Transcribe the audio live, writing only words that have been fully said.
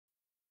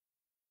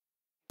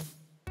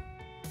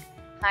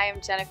Hi,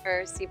 I'm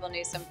Jennifer Siebel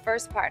Newsom,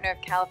 first partner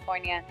of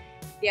California,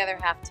 the other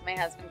half to my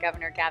husband,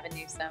 Governor Gavin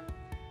Newsom.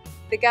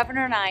 The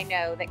governor and I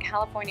know that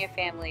California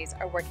families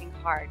are working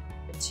hard,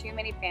 but too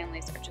many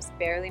families are just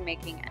barely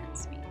making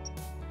ends meet.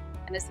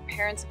 And as the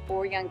parents of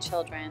 4 young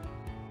children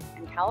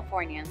and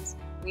Californians,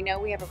 we know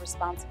we have a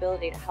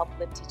responsibility to help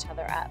lift each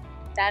other up.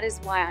 That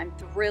is why I'm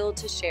thrilled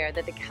to share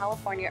that the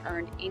California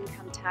Earned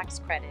Income Tax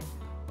Credit,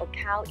 or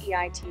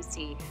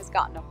CalEITC, has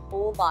gotten a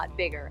whole lot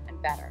bigger and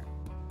better.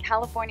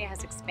 California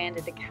has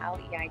expanded the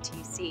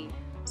CalEITC,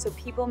 so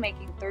people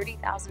making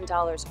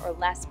 $30,000 or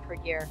less per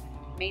year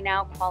may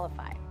now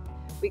qualify.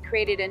 We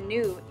created a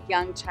new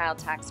Young Child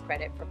Tax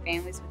Credit for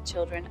families with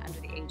children under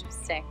the age of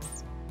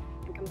 6.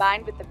 And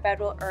combined with the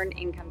federal Earned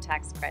Income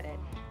Tax Credit,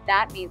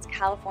 that means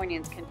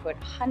Californians can put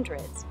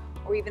hundreds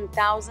or even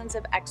thousands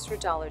of extra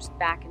dollars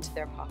back into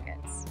their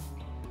pockets.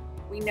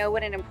 We know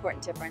what an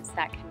important difference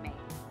that can make.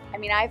 I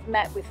mean, I've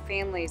met with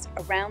families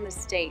around the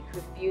state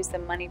who've used the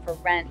money for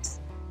rent,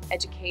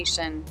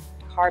 education,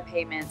 car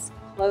payments,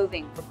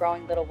 clothing for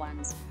growing little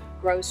ones,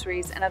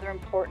 groceries, and other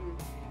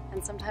important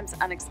and sometimes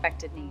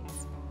unexpected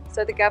needs.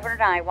 So the governor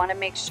and I want to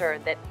make sure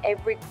that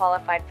every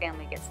qualified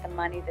family gets the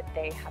money that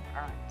they have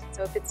earned.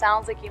 So if it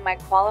sounds like you might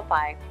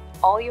qualify,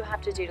 all you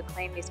have to do to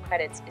claim these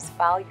credits is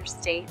file your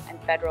state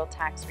and federal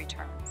tax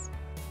returns.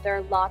 There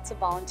are lots of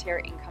volunteer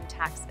income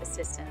tax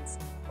assistance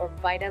or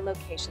VITA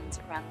locations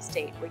around the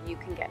state where you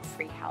can get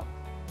free help.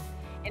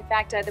 In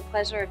fact, I had the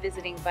pleasure of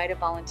visiting VITA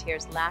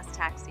volunteers last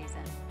tax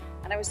season,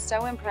 and I was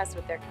so impressed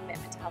with their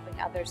commitment to helping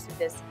others through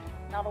this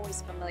not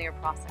always familiar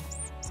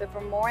process. So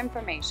for more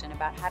information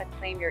about how to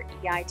claim your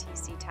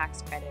EITC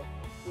tax credit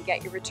and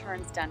get your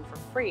returns done for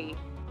free,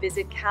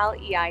 visit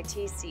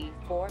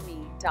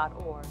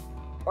caleitcforme.org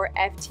or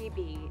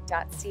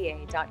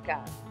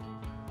ftb.ca.gov.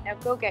 Now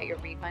go get your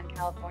refund,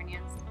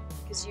 Californians,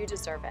 because you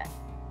deserve it.